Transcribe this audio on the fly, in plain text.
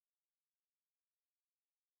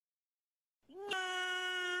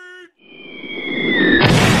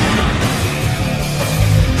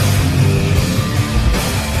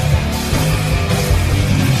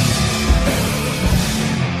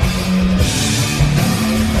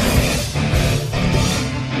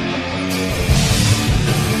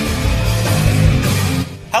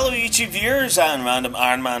YouTube viewers and random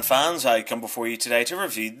Iron Man fans, I come before you today to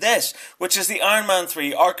review this, which is the Iron Man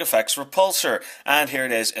 3 Arc Effects Repulsor, and here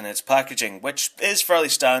it is in its packaging, which is fairly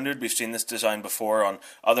standard. We've seen this design before on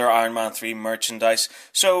other Iron Man 3 merchandise.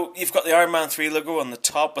 So you've got the Iron Man 3 logo on the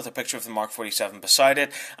top with a picture of the Mark 47 beside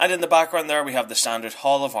it, and in the background there we have the standard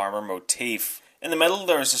Hall of Armour motif. In the middle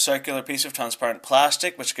there is a circular piece of transparent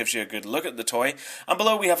plastic which gives you a good look at the toy, and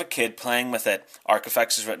below we have a kid playing with it. Arc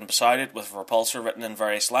Effects is written beside it with Repulsor written in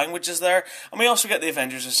various languages there, and we also get the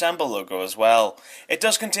Avengers Assemble logo as well. It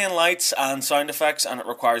does contain lights and sound effects, and it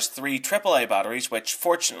requires 3 AAA batteries, which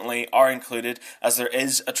fortunately are included as there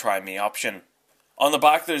is a Try Me option. On the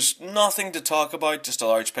back there's nothing to talk about, just a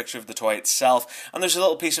large picture of the toy itself, and there's a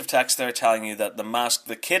little piece of text there telling you that the mask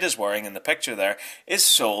the kid is wearing in the picture there is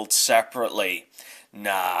sold separately.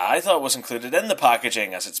 Nah, I thought it was included in the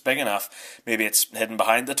packaging as it's big enough. Maybe it's hidden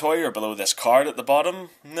behind the toy or below this card at the bottom?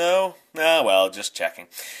 No? Ah, well, just checking.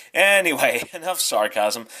 Anyway, enough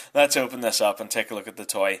sarcasm. Let's open this up and take a look at the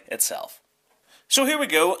toy itself. So here we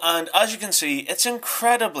go, and as you can see, it's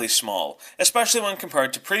incredibly small, especially when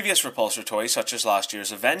compared to previous Repulsor toys such as last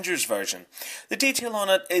year's Avengers version. The detail on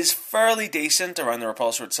it is fairly decent. Around the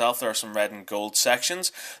Repulsor itself there are some red and gold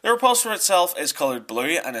sections. The Repulsor itself is coloured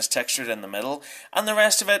blue and is textured in the middle, and the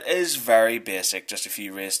rest of it is very basic, just a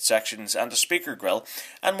few raised sections and a speaker grille,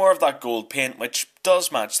 and more of that gold paint which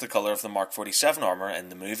does match the colour of the Mark 47 armour in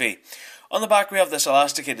the movie. On the back we have this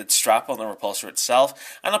elasticated strap on the Repulsor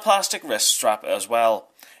itself, and a plastic wrist strap as well.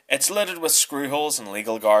 It's littered with screw holes and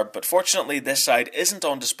legal garb, but fortunately this side isn't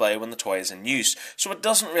on display when the toy is in use, so it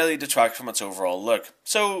doesn't really detract from its overall look.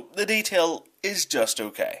 So the detail is just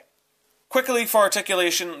okay. Quickly for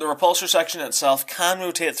articulation, the Repulsor section itself can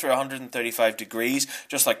rotate through 135 degrees,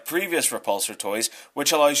 just like previous Repulsor toys,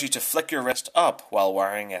 which allows you to flick your wrist up while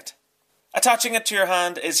wearing it. Attaching it to your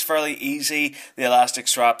hand is fairly easy. The elastic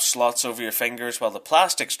strap slots over your fingers while the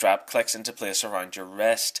plastic strap clicks into place around your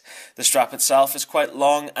wrist. The strap itself is quite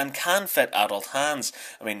long and can fit adult hands.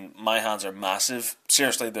 I mean, my hands are massive,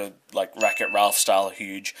 seriously the Wreck-It Ralph style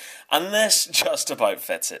huge, and this just about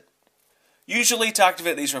fits it. Usually to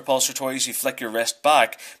activate these Repulsor toys you flick your wrist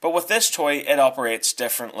back, but with this toy it operates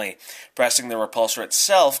differently. Pressing the Repulsor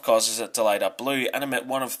itself causes it to light up blue and emit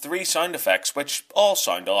one of 3 sound effects which all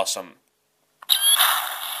sound awesome.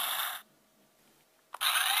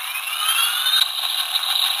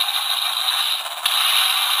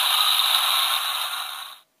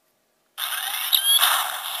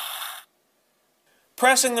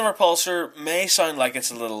 Pressing the Repulsor may sound like it's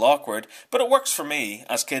a little awkward, but it works for me,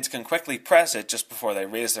 as kids can quickly press it just before they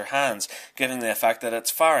raise their hands, giving the effect that it's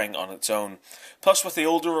firing on its own. Plus, with the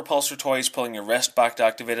older Repulsor toys, pulling your wrist back to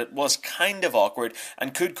activate it was kind of awkward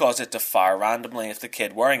and could cause it to fire randomly if the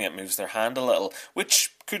kid wearing it moves their hand a little,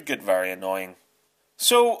 which could get very annoying.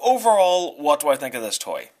 So, overall, what do I think of this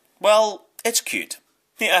toy? Well, it's cute.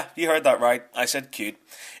 Yeah, you heard that right, I said cute.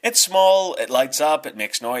 It's small, it lights up, it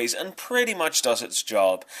makes noise, and pretty much does its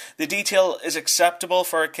job. The detail is acceptable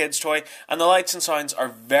for a kid's toy, and the lights and sounds are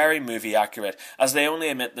very movie accurate, as they only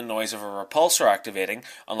emit the noise of a Repulsor activating,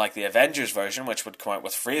 unlike the Avengers version which would come out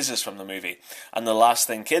with phrases from the movie. And the last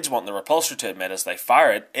thing kids want the Repulsor to emit as they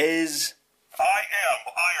fire it is, "I am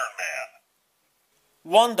Iron Man."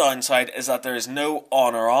 One downside is that there is no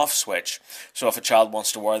on or off switch, so if a child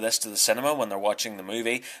wants to wear this to the cinema when they're watching the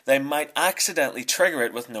movie, they might accidentally trigger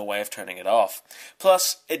it with no way of turning it off.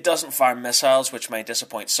 Plus, it doesn't fire missiles, which may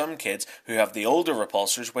disappoint some kids who have the older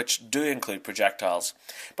Repulsors, which do include projectiles.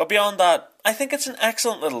 But beyond that, I think it's an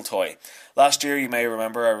excellent little toy. Last year, you may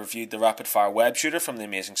remember, I reviewed the rapid-fire web shooter from The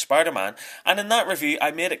Amazing Spider-Man, and in that review I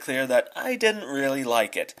made it clear that I didn't really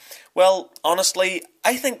like it. Well, honestly,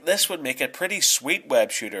 I think this would make a pretty sweet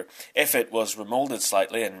web shooter, if it was remoulded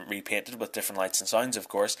slightly and repainted with different lights and sounds, of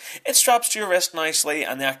course. It straps to your wrist nicely,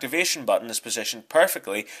 and the activation button is positioned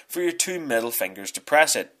perfectly for your 2 middle fingers to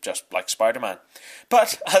press it, just like Spider-Man.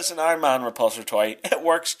 But as an Iron Man Repulsor toy, it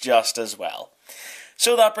works just as well.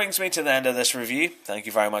 So that brings me to the end of this review. Thank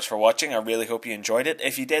you very much for watching. I really hope you enjoyed it.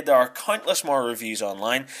 If you did, there are countless more reviews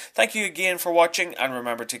online. Thank you again for watching, and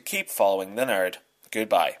remember to keep following the nerd.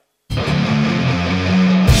 Goodbye.